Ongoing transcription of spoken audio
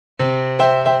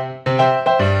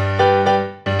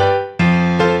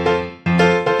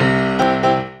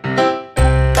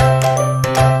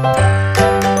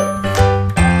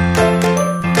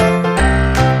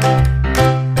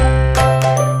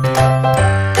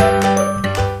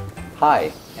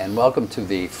Hi, and welcome to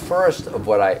the first of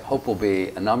what I hope will be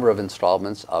a number of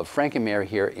installments of Frank and Mary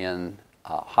here in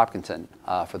Hopkinton.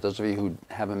 For those of you who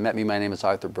haven't met me, my name is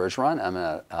Arthur Bergeron. I'm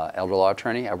an elder law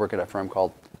attorney. I work at a firm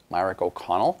called Myrick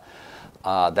O'Connell.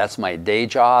 That's my day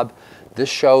job. This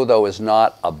show, though, is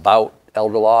not about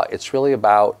elder law. It's really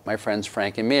about my friends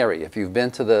Frank and Mary. If you've been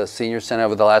to the Senior Center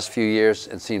over the last few years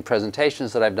and seen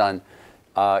presentations that I've done,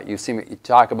 you've seen me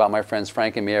talk about my friends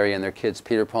Frank and Mary and their kids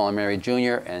Peter, Paul, and Mary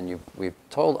Jr. And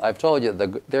I've told you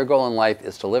their goal in life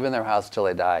is to live in their house till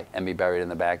they die and be buried in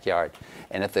the backyard.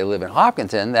 And if they live in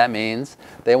Hopkinton, that means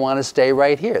they want to stay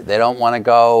right here. They don't want to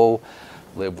go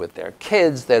live with their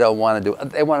kids. They don't want to do.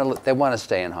 They want to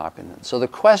stay in Hopkinton. So the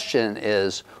question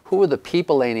is, who are the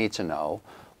people they need to know?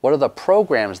 What are the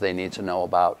programs they need to know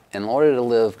about in order to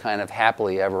live kind of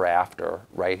happily ever after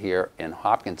right here in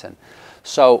Hopkinton?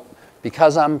 So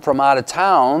because I'm from out of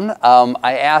town,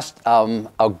 I asked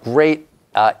a great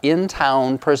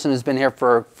in-town person who's been here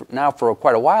for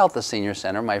quite a while at the Senior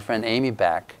Center, my friend Amy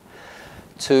Beck,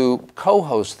 to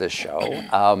co-host this show.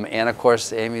 And of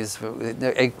course, Amy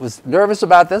was nervous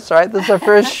about this, right? This is our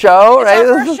first show, right? It's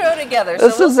our first show together.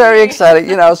 This is very exciting,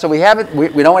 you know. So we don't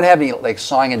want to have any like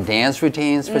song and dance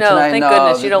routines for tonight. Thank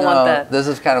goodness you don't want that. This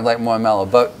is kind of like more mellow,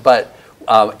 but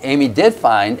Amy did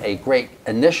find a great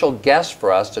initial guest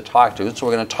for us to talk to, so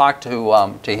we're going to talk to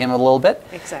him a little bit.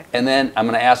 Exactly. And then I'm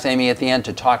going to ask Amy at the end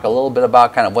to talk a little bit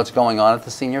about kind of what's going on at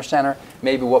the Senior Center,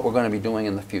 maybe what we're going to be doing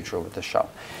in the future with the show.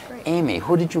 Great. Amy,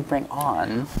 who did you bring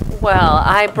on? Well,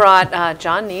 I brought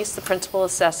John Neese, the principal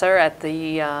assessor at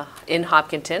the in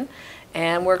Hopkinton,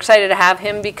 and we're excited to have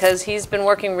him because he's been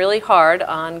working really hard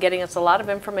on getting us a lot of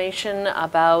information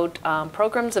about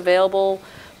programs available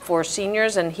for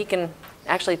seniors, and he can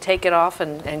actually take it off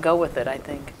and go with it, I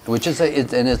think. Which is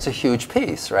and it's a huge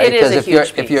piece, right? It is a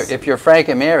huge piece. If you're Frank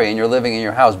and Mary and you're living in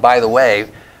your house, by the way,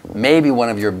 maybe one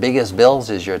of your biggest bills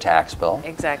is your tax bill.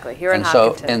 Exactly, here in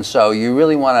Hopkinton. And so you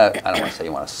really want to, I don't want to say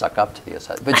you want to suck up to the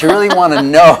assessor, but you really want to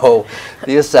know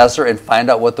the assessor and find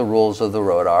out what the rules of the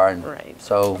road are. And right.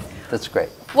 So that's great.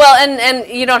 Well, and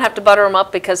you don't have to butter him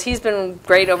up because he's been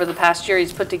great over the past year.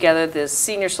 He's put together this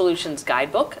Senior Solutions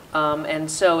Guidebook,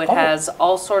 and so it has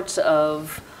all sorts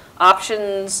of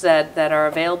options that are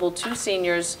available to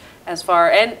seniors as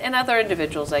far, and other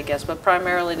individuals, I guess, but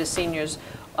primarily to seniors,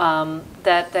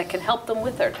 that can help them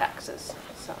with their taxes.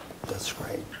 So. That's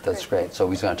great. That's great. So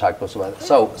he's going to talk to us about it.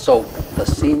 So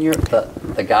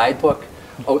the guidebook.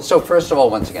 Oh, so first of all,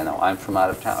 once again, I'm from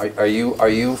out of town. Are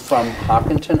you from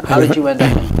Hopkinton? How did you end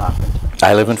up in Hopkinton?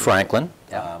 I live in Franklin.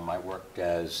 Yeah. I worked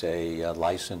as a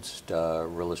licensed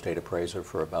real estate appraiser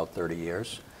for about 30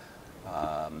 years.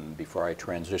 Before I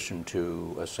transitioned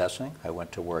to assessing, I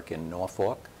went to work in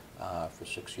Norfolk for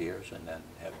 6 years, and then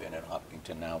have been in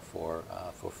Hopkinton now for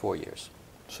 4 years.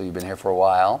 So you've been here for a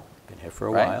while? Been here for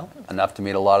a while. Enough to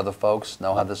meet a lot of the folks,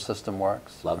 know how the system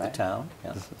works. Love the town.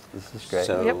 Yeah. This is great.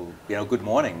 So, you know, good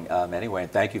morning anyway,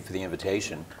 and thank you for the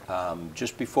invitation.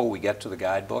 Just before we get to the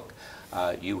guidebook,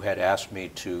 you had asked me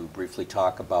to briefly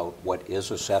talk about what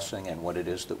is assessing and what it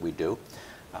is that we do.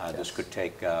 This could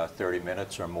take 30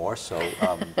 minutes or more, so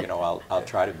you know, I'll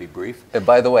try to be brief. And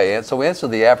by the way, so we answer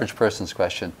the average person's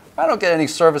question. I don't get any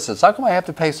services. How come I have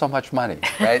to pay so much money?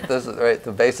 Right? This is right,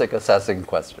 the basic assessing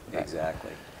question. Right?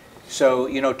 Exactly. So,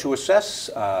 you know, to assess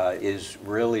is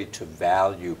really to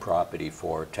value property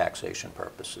for taxation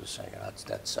purposes. You know,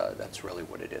 that's really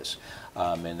what it is,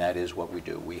 and that is what we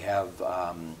do. We have,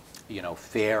 you know,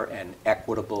 fair and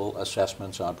equitable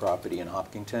assessments on property in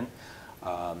Hopkinton.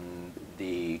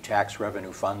 The tax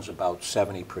revenue funds about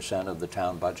 70% of the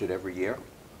town budget every year.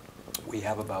 We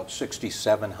have about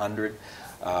 6,700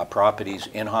 properties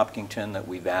in Hopkinton that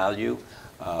we value.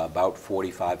 About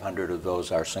 4,500 of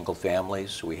those are single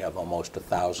families. We have almost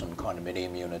 1,000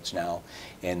 condominium units now,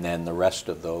 and then the rest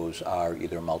of those are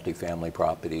either multifamily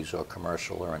properties or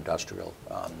commercial or industrial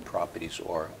properties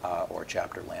or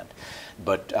chapter land.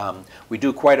 But we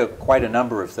do quite a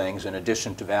number of things. In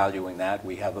addition to valuing that,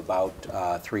 we have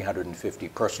about 350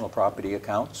 personal property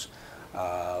accounts.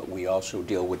 We also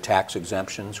deal with tax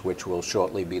exemptions, which will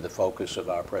shortly be the focus of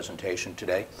our presentation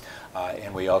today.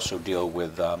 And we also deal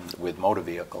with motor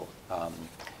vehicle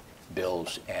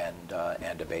bills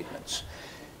and abatements.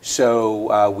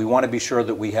 So we want to be sure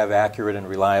that we have accurate and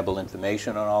reliable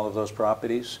information on all of those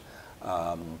properties.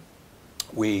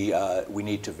 We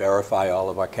need to verify all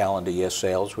of our calendar year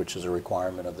sales, which is a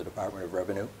requirement of the Department of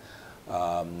Revenue.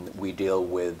 We deal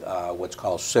with what's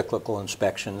called cyclical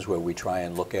inspections, where we try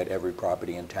and look at every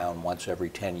property in town once every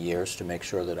 10 years to make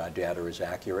sure that our data is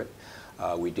accurate.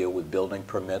 We deal with building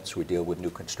permits. We deal with new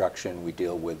construction. We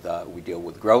deal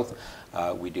with growth.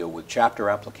 We deal with chapter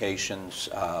applications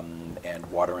and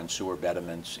water and sewer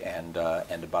betterments and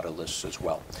abutter lists as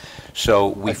well. So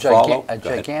we follow a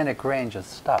gigantic range of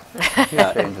stuff.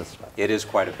 Huge range of stuff. It is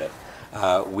quite a bit.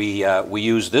 We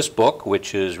use this book,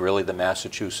 which is really the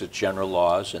Massachusetts general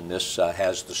laws, and this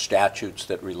has the statutes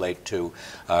that relate to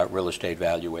real estate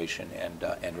valuation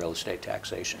and real estate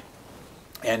taxation.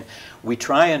 And we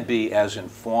try and be as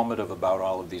informative about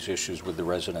all of these issues with the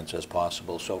residents as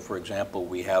possible. So, for example,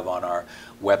 we have on our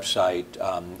website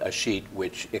a sheet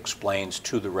which explains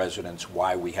to the residents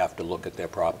why we have to look at their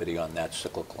property on that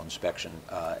cyclical inspection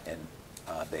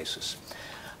basis.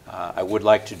 I would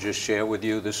like to just share with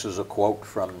you, this is a quote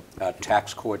from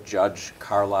tax court judge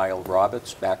Carlisle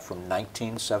Roberts back from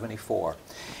 1974.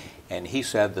 And he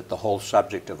said that the whole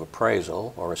subject of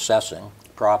appraisal or assessing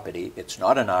property, it's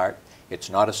not an art, it's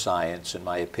not a science. In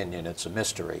my opinion, it's a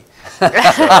mystery. So,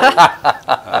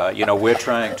 you know, we're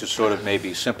trying to sort of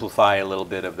maybe simplify a little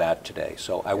bit of that today.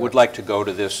 So I would like to go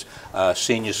to this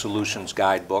Senior Solutions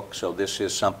Guidebook. So this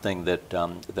is something that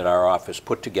that our office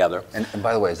put together. And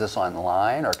by the way, is this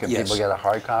online, or can people get a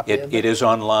hard copy of it? It is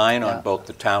online on both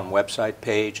the town website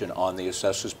page and on the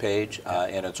assessors page,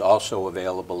 and it's also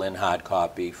available in hard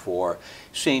copy for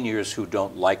seniors who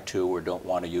don't like to or don't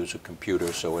want to use a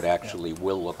computer, so it actually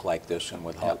will look like this and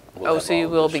will have Oh, so you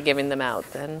will be giving them out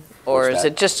then? Or What's is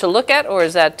that? it just to look at, or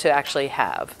is that to actually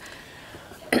have?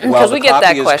 Well, the we get that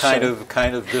copy is question.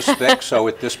 kind of this thick, so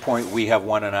at this point we have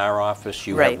one in our office,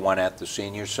 you Right. have one at the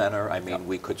senior center. I mean,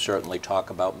 we could certainly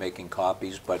talk about making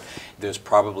copies, but there's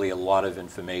probably a lot of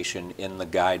information in the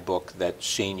guidebook that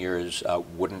seniors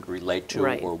wouldn't relate to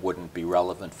Right. or wouldn't be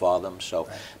relevant for them, so,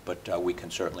 but we can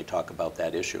certainly talk about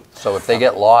that issue. So if they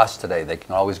get lost today, they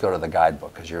can always go to the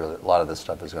guidebook, because a lot of this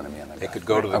stuff is going to be in the They guidebook. could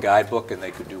go to the guidebook and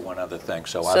they could do one other thing,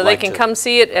 so I'd So they like can to- come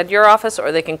see it at your office,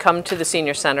 or they can come to the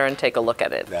senior center and take a look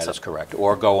at it? That So- is correct.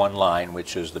 Or go online,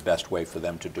 which is the best way for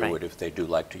them to do Right. it if they do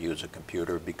like to use a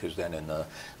computer, because then in the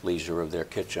leisure of their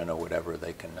kitchen or whatever,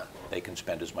 they can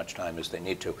spend as much time as they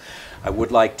need to. I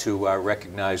would like to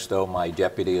recognize, though, my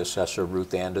Deputy Assessor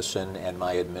Ruth Anderson and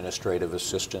my Administrative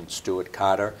Assistant Stuart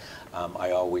Carter.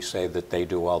 I always say that they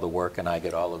do all the work and I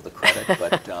get all of the credit,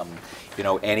 but you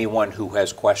know, anyone who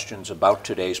has questions about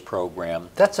today's program,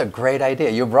 That's a great idea.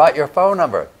 You brought your phone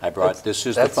number. I brought, this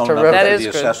is the that's phone terrific. number That of is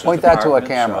the good. Assessors Point that to a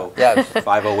Department, camera. so Yes.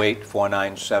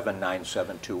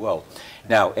 508-497-9720.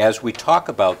 Now, as we talk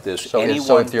about this, So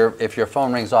anyone... if your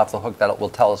phone rings off the hook, that will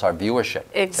tell us our viewership.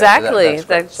 Exactly. That's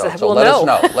great. That's- So we'll let us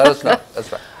know. know. Let us know.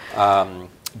 That's right.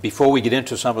 Before we get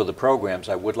into some of the programs,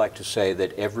 I would like to say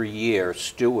that every year,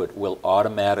 Stewart will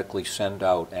automatically send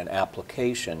out an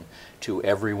application to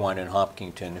everyone in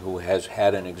Hopkinton who has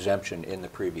had an exemption in the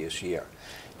previous year.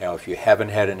 Now, if you haven't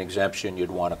had an exemption, you'd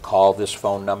want to call this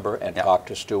phone number and talk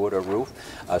to Stewart or Ruth.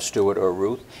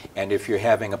 And if you're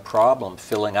having a problem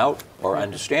filling out or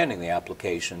understanding the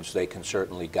applications, they can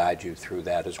certainly guide you through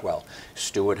that as well.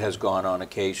 Stewart has gone on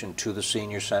occasion to the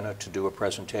senior center to do a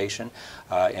presentation,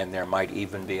 and there might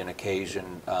even be an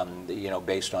occasion, you know,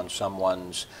 based on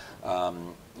someone's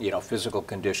you know, physical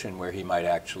condition where he might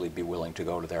actually be willing to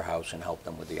go to their house and help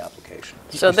them with the application.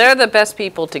 So they're the best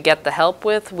people to get the help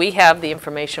with. We have the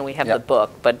information, we have the Yep.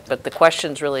 book, but the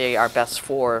questions really are best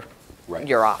for Right.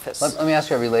 your office. Let me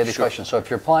ask you a related Sure. question. So if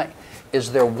you're applying,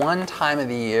 is there one time of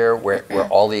the year where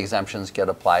all the exemptions get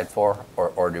applied for,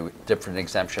 or do different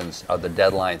exemptions, are the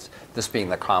deadlines, this being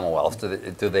the Commonwealth, are the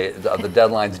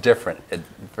deadlines different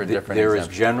for different There is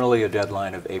exemptions? generally a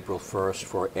deadline of April 1st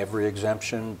for every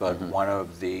exemption, but one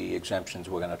of the exemptions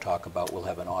we're going to talk about will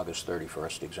have an August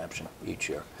 31st exemption each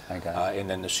year. Okay. And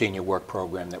then the senior work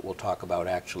program that we'll talk about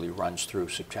actually runs through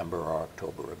September or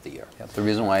October of the year. Yeah, the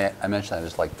reason why I mention that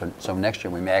is like, so next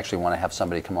year we may actually want to have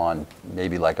somebody come on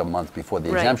maybe like a month before the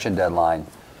Right. exemption deadline,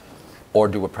 or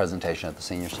do a presentation at the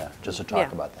senior center, just to talk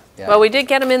Yeah. about that. Yeah. Well, we did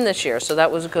get them in this year, so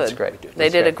that was good. That's great. They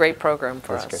That's did a great. great program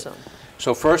for That's us. great. So.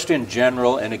 So first in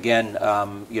general, and again,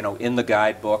 you know, in the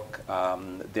guidebook,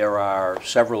 there are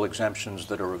several exemptions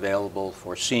that are available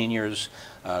for seniors,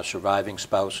 surviving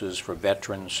spouses, for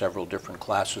veterans, several different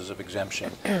classes of exemption,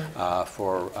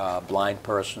 for blind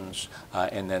persons,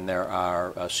 and then there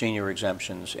are senior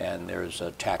exemptions, and there's a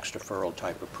tax deferral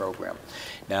type of program.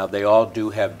 Now, they all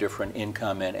do have different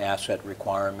income and asset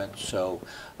requirements, so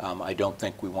I don't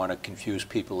think we want to confuse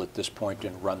people at this point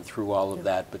and run through all of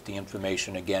that, but the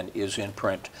information, again, is in in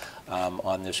print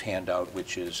on this handout,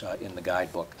 which is in the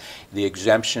guidebook. The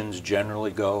exemptions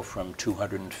generally go from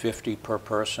 $250 per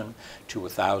person to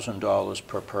 $1,000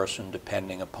 per person,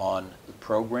 depending upon the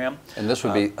program. And this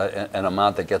would be an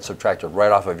amount that gets subtracted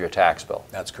right off of your tax bill.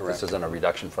 That's correct. This isn't a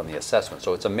reduction from the assessment.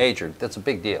 So it's a major, that's a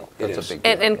big deal. That's a big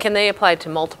deal. And can they apply to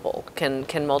multiple?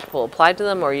 Can multiple apply to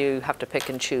them, or you have to pick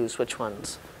and choose which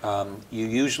ones? You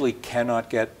usually cannot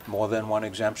get more than one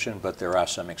exemption, but there are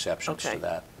some exceptions to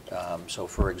that. So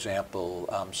for example,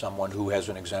 someone who has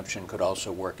an exemption could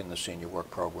also work in the senior work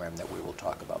program that we will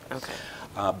talk about. Okay.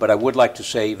 But I would like to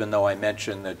say, even though I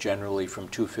mentioned that generally from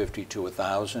 $250 to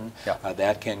 $1,000,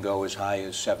 that can go as high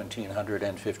as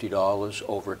 $1,750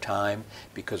 over time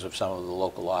because of some of the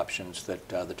local options that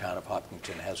the town of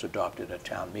Hopkinton has adopted at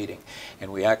town meeting.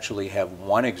 And we actually have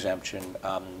one exemption,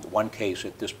 one case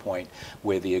at this point,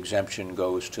 where the exemption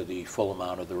goes to the full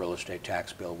amount of the real estate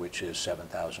tax bill, which is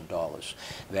 $7,000.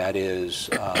 That is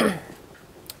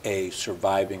a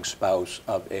surviving spouse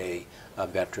of a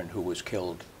veteran who was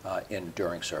killed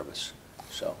during service.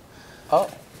 So.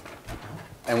 Oh.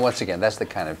 And once again, that's the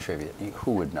kind of trivia.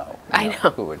 Who would know? I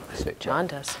know. Who would say? John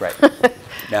does. Right.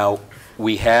 Now,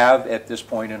 we have at this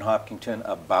point in Hopkinton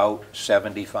about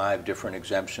 75 different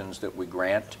exemptions that we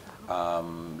grant.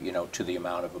 You know, to the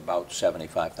amount of about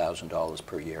 $75,000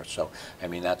 per year. So, I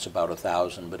mean, that's about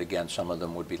 1,000. But again, some of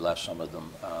them would be less. Some of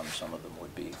them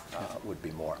would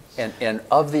be more. And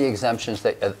of the exemptions,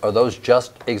 that are those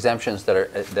just exemptions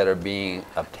that are being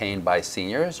obtained by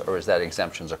seniors, or is that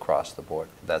exemptions across the board?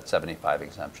 That 75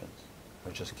 exemptions.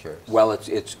 I'm just curious. Well,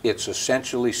 it's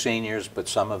essentially seniors, but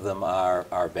some of them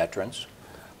are veterans.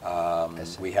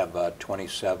 We have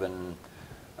 27.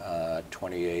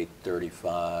 28,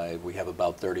 35. We have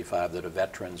about 35 that are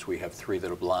veterans. We have 3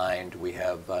 that are blind. We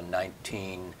have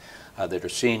 19 that are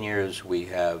seniors. We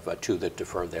have 2 that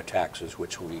defer their taxes,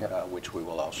 which we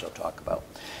will also talk about.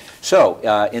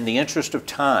 So, in the interest of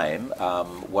time,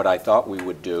 what I thought we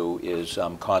would do is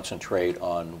concentrate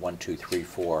on 1, 2, 3,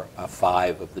 4,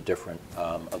 5 of the different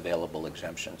available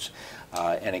exemptions.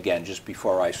 And again, just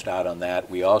before I start on that,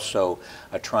 we also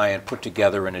try and put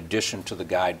together, in addition to the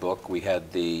guidebook, we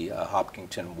had the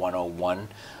Hopkinton 101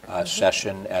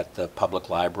 session at the public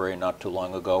library not too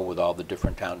long ago with all the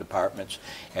different town departments,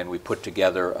 and we put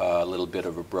together a little bit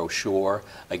of a brochure,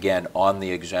 again, on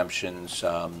the exemptions,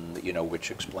 you know,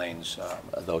 which explains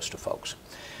those to folks.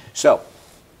 So,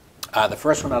 the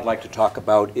first one I'd like to talk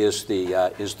about is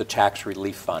the tax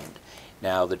relief fund.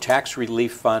 Now, the tax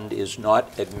relief fund is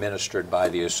not administered by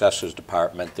the assessors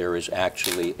department. There is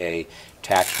actually a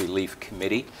tax relief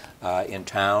committee in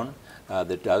town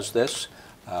that does this,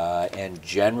 and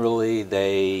generally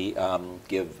they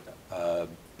give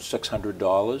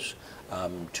 $600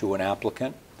 to an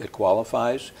applicant that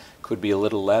qualifies. Could be a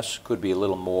little less, could be a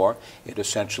little more. It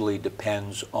essentially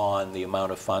depends on the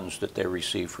amount of funds that they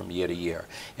receive from year to year.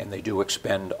 And they do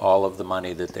expend all of the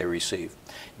money that they receive.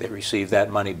 They receive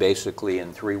that money basically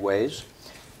in 3 ways.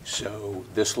 So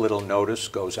this little notice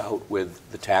goes out with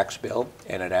the tax bill,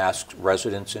 and it asks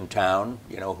residents in town,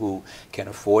 you know, who can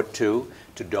afford to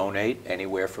donate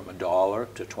anywhere from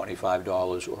 $1 to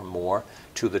 $25 or more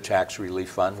to the tax relief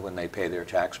fund when they pay their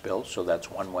tax bill. So that's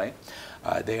one way.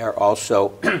 They are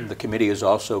also, the committee is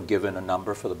also given a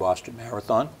number for the Boston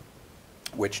Marathon,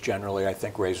 which generally I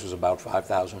think raises about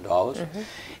 $5,000.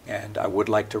 And I would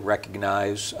like to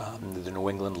recognize the New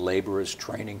England Laborers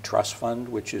Training Trust Fund,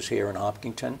 which is here in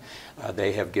Hopkinton.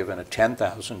 They have given a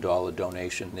 $10,000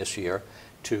 donation this year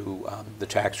to the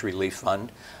tax relief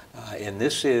fund. And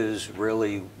this is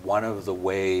really one of the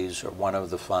ways, or one of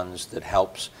the funds that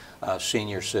helps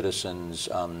senior citizens,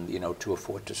 you know, to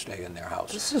afford to stay in their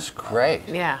house. This is great.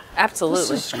 Yeah,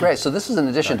 absolutely. This is great. So this is in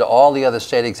addition to all the other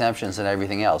state exemptions and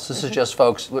everything else. This is just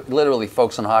folks, literally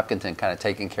folks in Hopkinton, kind of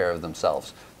taking care of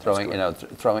themselves, throwing, you know,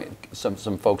 throwing some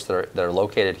folks that are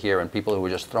located here, and people who are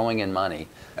just throwing in money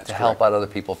to help out other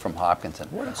people from Hopkinton.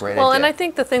 What a great idea. Well, and I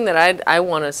think the thing that I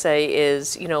want to say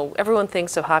is, you know, everyone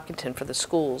thinks of Hopkinton for the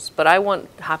schools, but I want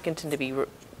Hopkinton to be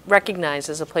recognized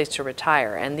as a place to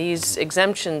retire, and these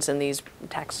exemptions and these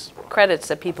tax credits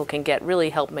that people can get really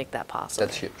help make that possible.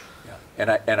 That's huge.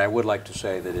 Yeah. And I would like to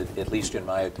say that, at least in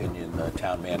my opinion, the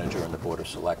town manager and the Board of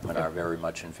Selectmen are very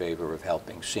much in favor of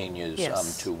helping seniors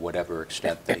to whatever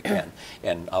extent they can.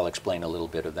 And I'll explain a little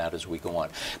bit of that as we go on.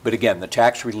 But again, the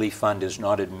tax relief fund is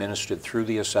not administered through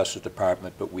the Assessors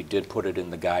Department, but we did put it in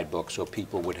the guidebook so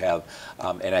people would have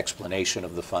an explanation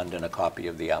of the fund and a copy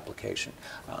of the application.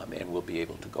 And we'll be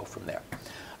able to go from there.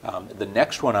 The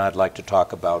next one I'd like to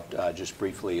talk about just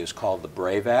briefly is called the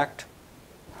BRAVE Act.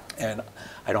 And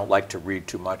I don't like to read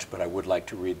too much, but I would like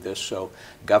to read this. So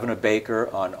Governor Baker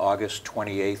on August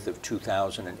 28th of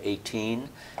 2018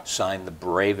 signed the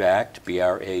BRAVE Act,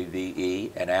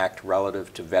 B-R-A-V-E, an act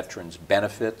relative to veterans'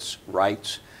 benefits,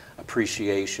 rights,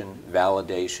 appreciation,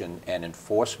 validation, and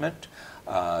enforcement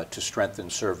to strengthen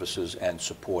services and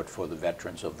support for the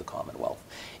veterans of the Commonwealth.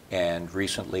 And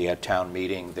recently at town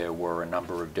meeting, there were a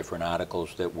number of different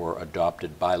articles that were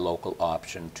adopted by local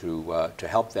option to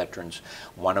help veterans.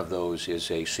 One of those is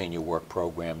a senior work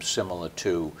program similar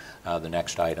to the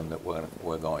next item that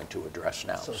we're going to address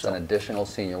now. So it's an additional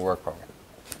senior work program.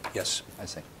 Yes. I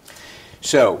see.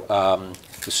 So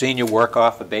the senior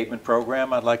work-off abatement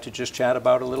program I'd like to just chat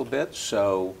about a little bit.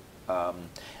 So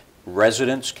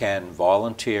residents can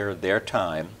volunteer their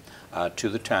time to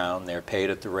the town. They're paid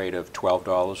at the rate of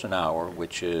 $12 an hour,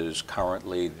 which is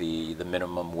currently the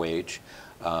minimum wage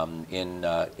in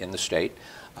the state.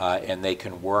 And they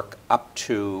can work up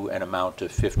to an amount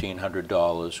of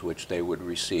 $1,500, which they would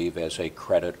receive as a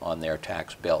credit on their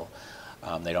tax bill.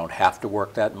 They don't have to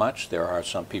work that much. There are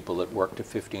some people that work to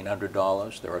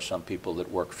 $1,500. There are some people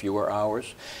that work fewer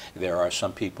hours. There are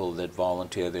some people that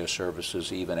volunteer their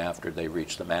services even after they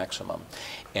reach the maximum.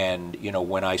 And, you know,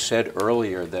 when I said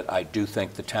earlier that I do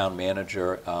think the town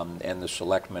manager and the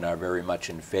selectmen are very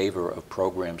much in favor of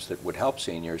programs that would help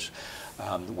seniors,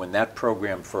 when that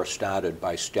program first started,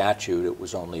 by statute, it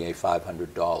was only a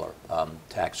 $500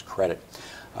 tax credit.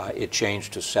 It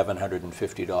changed to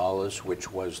 $750,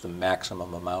 which was the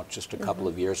maximum amount just a couple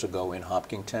of years ago in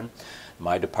Hopkinton.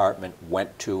 My department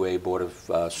went to a Board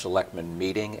of Selectmen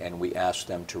meeting, and we asked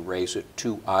them to raise it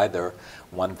to either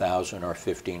 $1,000 or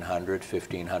 $1,500,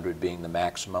 $1,500 being the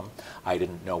maximum. I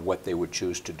didn't know what they would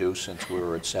choose to do since we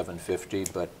were at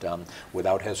 $750, but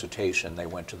without hesitation, they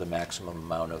went to the maximum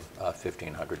amount of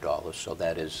 $1,500. So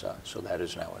that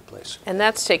is now in place. And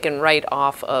that's taken right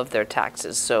off of their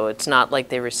taxes, so it's not like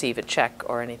they receive a check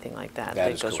or anything like that.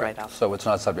 That It is goes correct. right off. So it's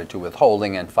not subject to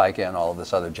withholding and FICA and all of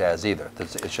this other jazz either.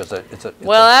 It's just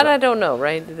Well, that I don't know,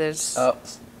 right? There's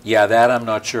Yeah, that I'm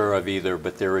not sure of either,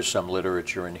 but there is some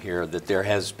literature in here that there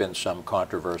has been some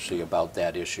controversy about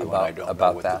that issue, and I don't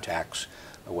know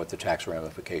what the tax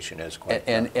ramification is.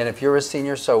 And if you're a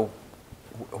senior, so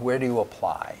where do you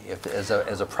apply? If as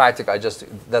a practical,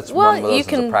 that's Well, one of those you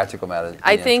can- as a practical matter.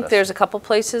 I think there's a couple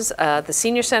places. The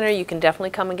senior center, you can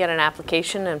definitely come and get an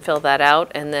application and fill that out,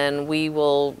 and then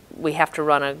we have to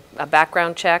run a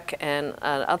background check, and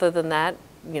other than that,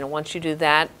 you know, once you do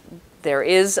that, there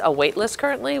is a wait list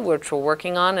currently, which we're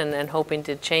working on and hoping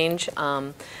to change.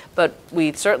 But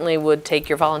we certainly would take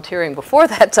your volunteering before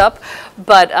that's up.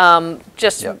 But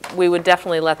we would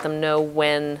definitely let them know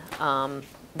when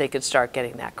they could start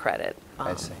getting that credit.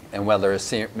 I see. And while there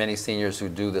are many seniors who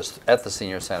do this at the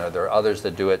senior center, there are others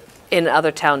that do it in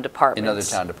other town departments. in other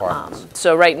town departments.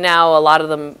 So right now, a lot of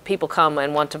them, people come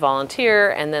and want to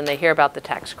volunteer, and then they hear about the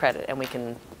tax credit, and we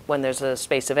can, when there's a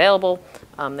space available,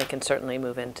 they can certainly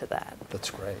move into that.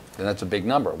 That's great. And that's a big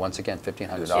number. Once again,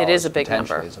 $1,500. It is a big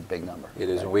potentially number. is a big number. It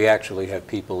is, and we actually have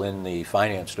people in the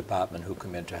finance department who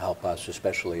come in to help us,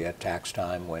 especially at tax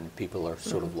time when people are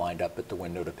sort of lined up at the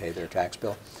window to pay their tax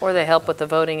bill. Or they help with the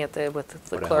voting with the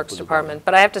help clerk's with the department. voting.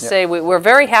 But I have to say, we're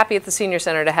very happy at the senior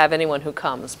center to have anyone who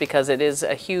comes, because it is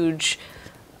a huge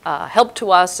help to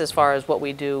us as far as what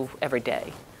we do every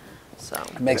day. So.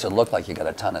 It makes it look like you got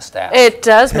a ton of staff. It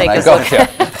does make us look.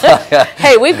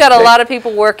 Hey, we've got a lot of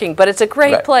people working, but it's a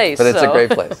great place. But it's so. a great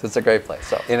place. It's a great place.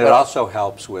 So. And it also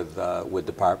helps with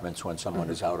departments when someone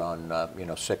is out on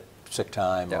sick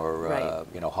time or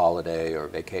Right. holiday or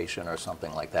vacation or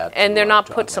something like that. And they're not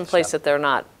put augment someplace staff. that they're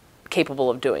not capable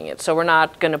of doing it. So we're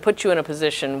not going to put you in a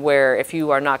position where if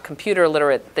you are not computer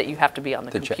literate that you have to be on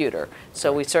the computer.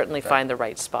 So we certainly find the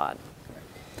right spot.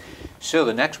 So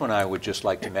the next one I would just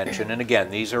like to mention, and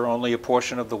again, these are only a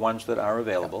portion of the ones that are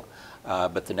available,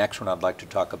 but the next one I'd like to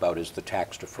talk about is the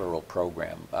tax deferral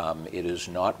program. It is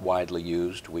not widely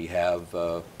used. We have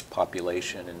a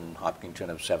population in Hopkinton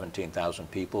of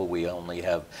 17,000 people. We only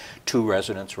have 2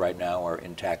 residents right now are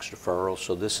in tax deferral,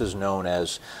 so this is known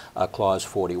as Clause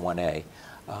 41A.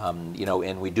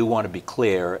 And we do want to be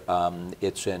clear,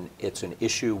 it's an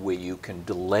issue where you can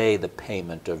delay the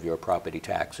payment of your property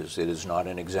taxes. It is not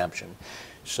an exemption.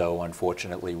 So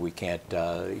unfortunately, we can't,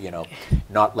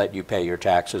 not let you pay your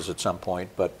taxes at some point.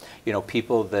 But,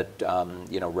 people that,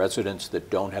 residents that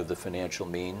don't have the financial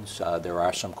means, there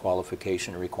are some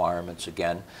qualification requirements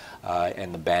again.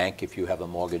 And the bank, if you have a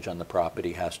mortgage on the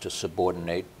property, has to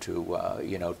subordinate to,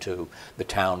 to the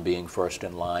town being first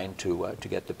in line to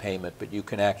get the payment. But you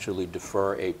can actually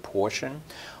defer a portion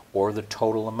or the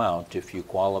total amount, if you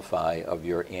qualify, of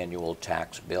your annual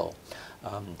tax bill.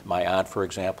 My aunt, for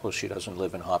example, she doesn't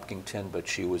live in Hopkinton, but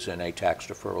she was in a tax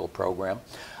deferral program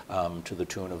to the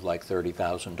tune of like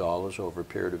 $30,000 over a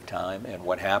period of time. And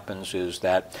what happens is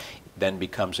that then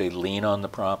becomes a lien on the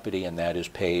property, and that is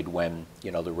paid when,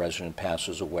 the resident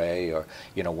passes away, or,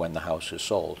 when the house is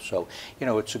sold. So,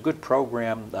 it's a good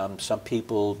program. Some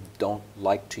people don't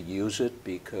like to use it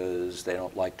because they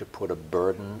don't like to put a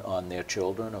burden on their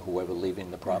children or whoever leaving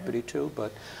the property to,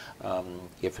 but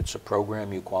if it's a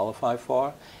program you qualify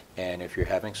for, and if you're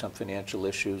having some financial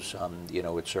issues,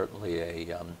 it's certainly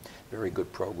a very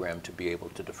good program to be able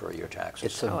to defer your taxes.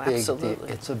 It's a big deal.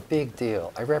 It's a big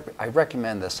deal. I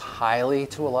recommend this highly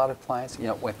to a lot of clients.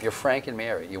 If you're Frank and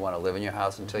Mary, you want to live in your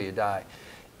house until you die,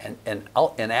 and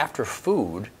after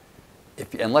food,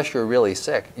 unless you're really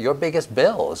sick, your biggest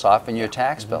bill is often your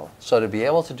tax bill. So to be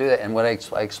able to do that, and what I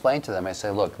explain to them, I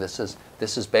say, look, this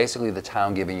is basically the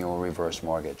town giving you a reverse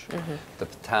mortgage. The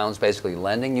town's basically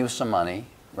lending you some money,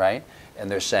 right?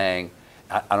 And they're saying,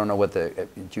 I don't know what do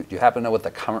you happen to know what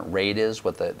the current rate is,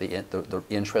 what the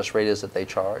interest rate is that they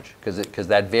charge? Because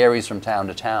that varies from town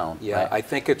to town. Yeah, right? I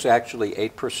think it's actually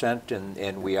 8%,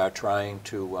 and we are trying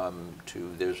to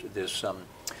there's some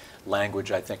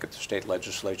language, I think, at the state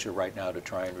legislature right now to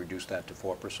try and reduce that to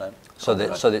 4%. So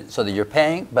that you're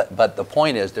paying, but the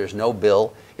point is there's no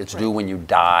bill. It's due when you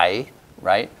die,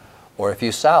 right? Or if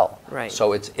you sell. Right.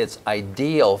 So it's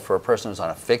ideal for a person who's on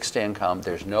a fixed income.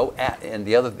 There's no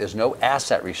there's no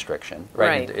asset restriction,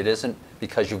 right? It isn't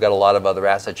because you've got a lot of other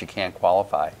assets you can't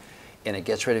qualify, and it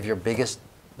gets rid of your biggest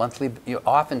monthly,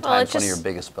 oftentimes one of your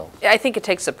biggest bills. I think it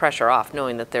takes the pressure off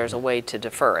knowing that there's a way to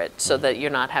defer it so that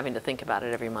you're not having to think about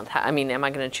it every month. I mean, am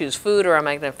I going to choose food or am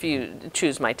I going to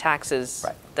choose my taxes?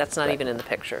 Right. That's not even in the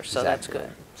picture, so that's good.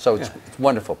 So it's a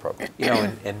wonderful program.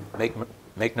 And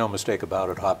make no mistake about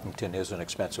it, Hopkinton is an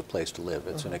expensive place to live.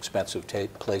 It's an expensive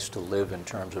place to live in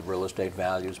terms of real estate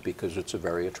values because it's a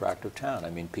very attractive town. I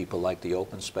mean, people like the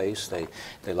open space. They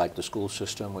like the school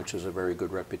system, which is a very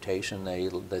good reputation. They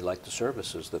like the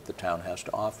services that the town has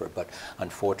to offer. But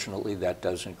unfortunately, that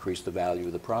does increase the value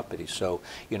of the property. So,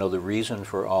 the reason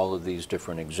for all of these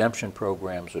different exemption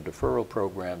programs or deferral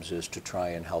programs is to try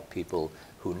and help people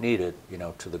who need it,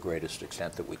 to the greatest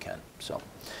extent that we can. So.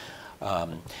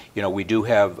 We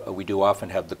do often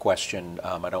have the question,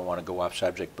 I don't want to go off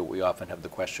subject, but we often have the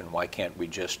question, why can't we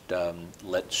just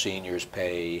let seniors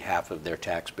pay half of their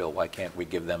tax bill? Why can't we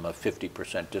give them a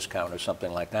 50% discount or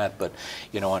something like that? But,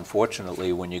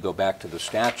 unfortunately, when you go back to the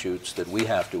statutes that we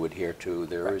have to adhere to,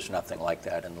 there is nothing like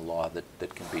that in the law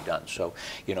that can be done. So,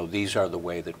 these are the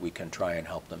way that we can try and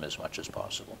help them as much as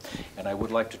possible. And I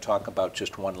would like to talk about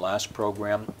just one last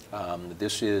program.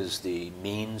 This is the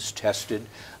means-tested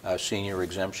senior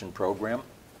exemption program.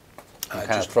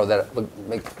 Kind of throw that,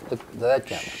 look at that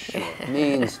camera. Sure.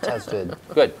 Means tested.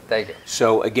 Good, thank you.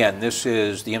 So again, this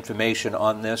is the information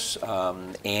on this,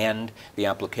 and the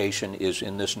application is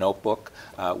in this notebook.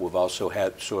 We've also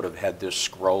had this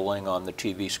scrolling on the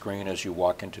TV screen as you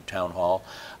walk into Town Hall.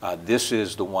 This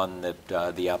is the one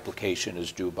that the application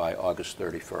is due by August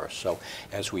 31st. So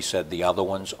as we said,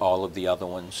 all of the other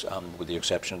ones, with the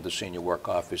exception of the senior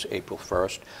work-off, is April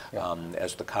 1st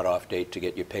as the cutoff date to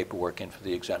get your paperwork in for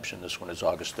the exemption. This one is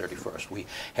August 31st. We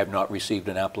have not received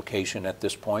an application at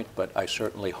this point, but I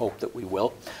certainly hope that we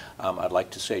will. I'd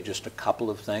like to say just a couple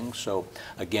of things. So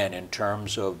again, in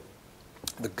terms of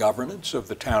the governance of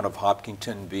the town of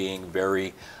Hopkinton being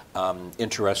very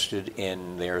interested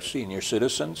in their senior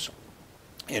citizens,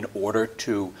 in order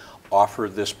to offer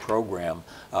this program,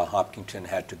 Hopkinton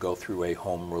had to go through a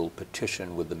home rule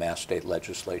petition with the Mass State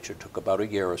Legislature. It took about a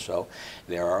year or so.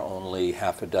 There are only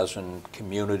half a dozen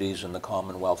communities in the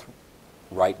Commonwealth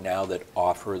right now that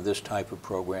offer this type of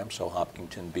program, so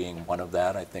Hopkinton being one of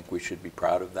that. I think we should be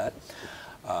proud of that.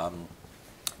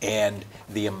 And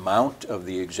the amount of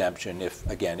the exemption,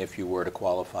 if you were to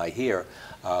qualify here,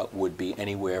 would be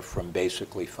anywhere from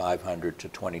basically $500 to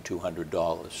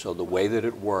 $2,200. So the way that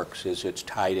it works is it's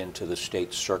tied into the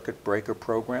state circuit breaker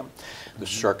program. The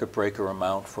circuit breaker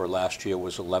amount for last year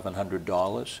was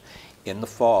 $1,100. In the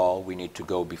fall, we need to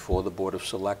go before the Board of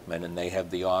Selectmen, and they have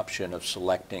the option of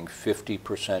selecting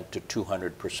 50% to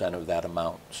 200% of that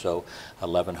amount. So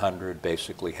 1,100,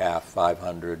 basically half,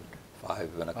 500, 5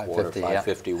 1/4,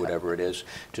 550, whatever it is,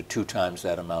 to 2 times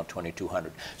that amount,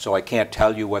 2,200. So I can't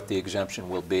tell you what the exemption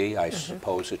will be. I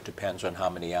suppose it depends on how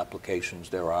many applications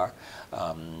there are.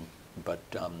 But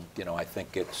I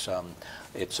think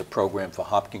it's a program for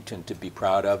Hopkinton to be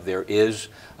proud of. There is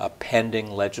pending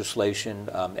legislation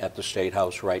at the State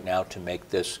House right now to make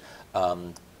this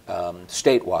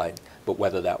statewide, but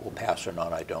whether that will pass or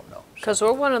not, I don't know. Because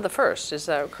we're one of the first, is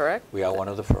that correct? We are one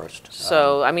of the first.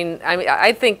 So,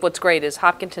 I think what's great is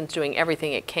Hopkinton's doing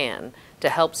everything it can to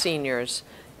help seniors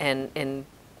and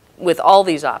with all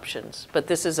these options, but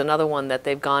this is another one that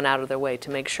they've gone out of their way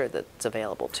to make sure that it's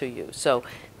available to you. So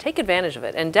take advantage of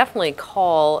it, and definitely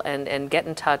call and get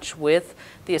in touch with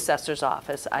the assessor's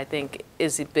office, I think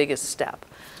is the biggest step.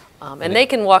 And they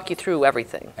can walk you through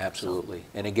everything. Absolutely.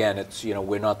 And again, it's,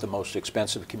 we're not the most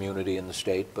expensive community in the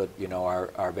state, but,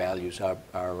 our values are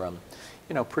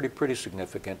pretty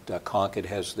significant. Concord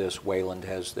has this, Wayland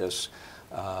has this,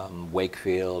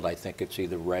 Wakefield, I think it's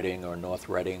either Reading or North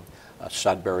Reading.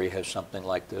 Sudbury has something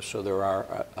like this. So there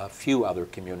are a few other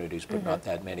communities, but not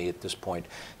that many at this point.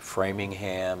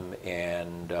 Framingham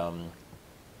and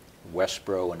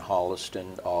Westboro and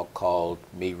Holliston all called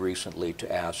me recently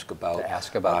to ask about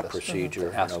our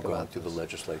procedure, going through the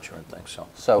legislature and things.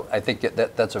 So I think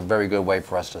that's a very good way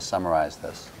for us to summarize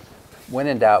this. When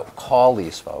in doubt, call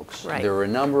these folks. Right. There are a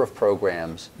number of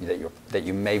programs that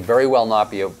you may very well not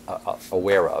be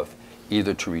aware of,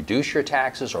 either to reduce your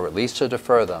taxes or at least to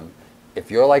defer them. If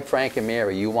you're like Frank and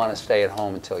Mary, you want to stay at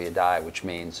home until you die, which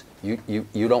means you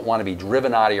don't want to be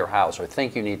driven out of your house or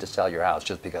think you need to sell your house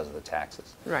just because of the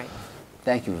taxes. Right.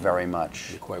 Thank you very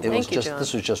much. You're quite welcome. Thank you, John.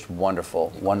 This was just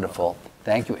wonderful, wonderful.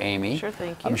 Thank you, Amy. Sure,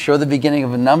 thank you. I'm sure the beginning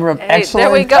of a number of Hey, excellent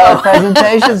there we go.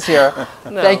 presentations here.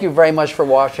 No. Thank you very much for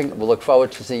watching. We'll look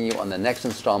forward to seeing you on the next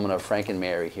installment of Frank and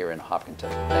Mary here in Hopkinton.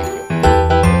 Thank you.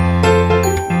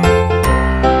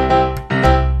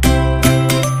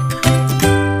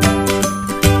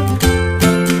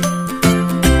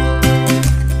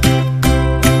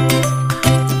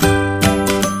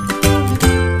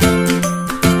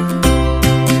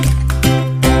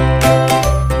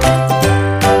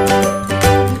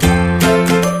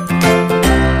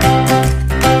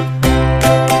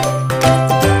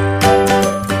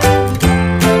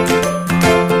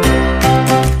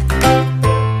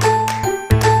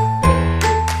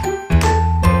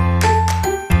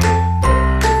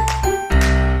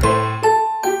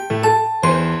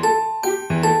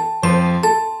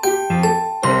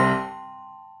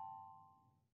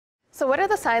 So what are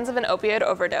the signs of an opioid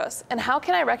overdose, and how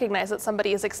can I recognize that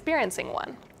somebody is experiencing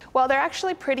one? Well, they're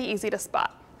actually pretty easy to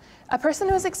spot. A person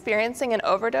who is experiencing an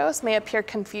overdose may appear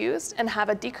confused and have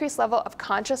a decreased level of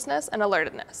consciousness and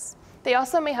alertness. They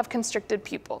also may have constricted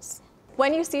pupils.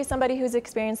 When you see somebody who's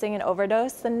experiencing an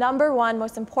overdose, the #1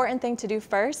 most important thing to do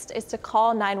first is to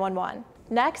call 911.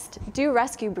 Next, do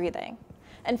rescue breathing.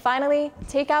 And finally,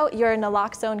 take out your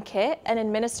naloxone kit and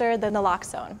administer the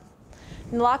naloxone.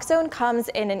 Naloxone comes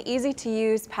in an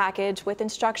easy-to-use package with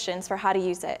instructions for how to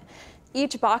use it.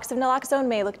 Each box of naloxone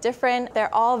may look different.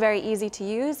 They're all very easy to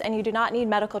use, and you do not need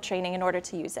medical training in order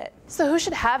to use it. So who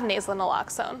should have nasal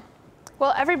naloxone?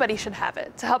 Well, everybody should have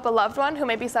it, to help a loved one who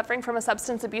may be suffering from a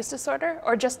substance abuse disorder,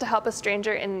 or just to help a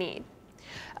stranger in need.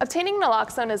 Obtaining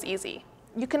naloxone is easy.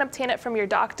 You can obtain it from your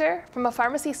doctor, from a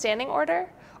pharmacy standing order,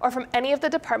 or from any of the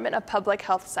Department of Public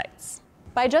Health sites.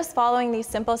 By just following these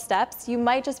simple steps, you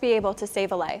might just be able to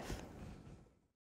save a life.